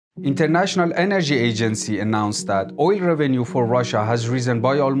International Energy Agency announced that oil revenue for Russia has risen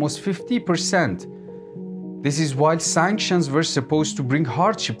by almost 50%. This is while sanctions were supposed to bring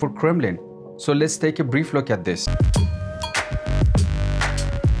hardship for Kremlin. So let's take a brief look at this.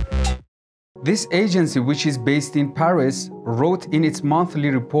 This agency, which is based in Paris, wrote in its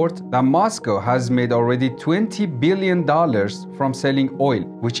monthly report that Moscow has made already $20 billion from selling oil,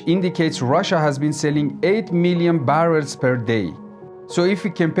 which indicates Russia has been selling 8 million barrels per day. So if we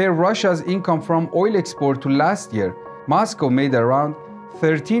compare Russia's income from oil export to last year, Moscow made around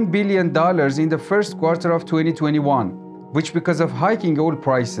 $13 billion in the first quarter of 2021, which because of hiking oil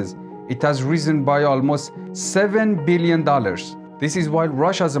prices, it has risen by almost $7 billion. This is while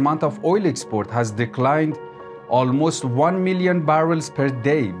Russia's amount of oil export has declined almost 1 million barrels per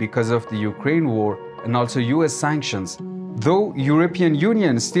day because of the Ukraine war and also US sanctions. Though European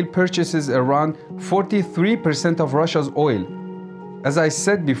Union still purchases around 43% of Russia's oil. As I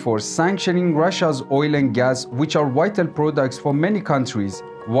said before, sanctioning Russia's oil and gas, which are vital products for many countries,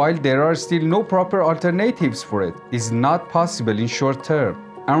 while there are still no proper alternatives for it, is not possible in short term.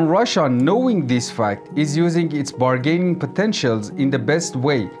 And Russia, knowing this fact, is using its bargaining potentials in the best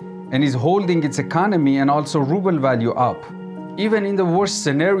way and is holding its economy and also ruble value up. Even in the worst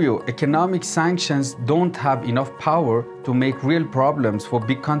scenario, economic sanctions don't have enough power to make real problems for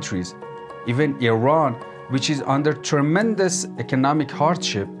big countries. Even Iran, which is under tremendous economic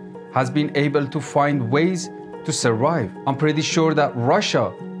hardship, has been able to find ways to survive. I'm pretty sure that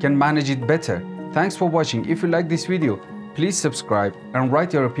Russia can manage it better. Thanks for watching. If you like this video, please subscribe and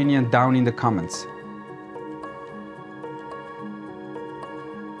write your opinion down in the comments.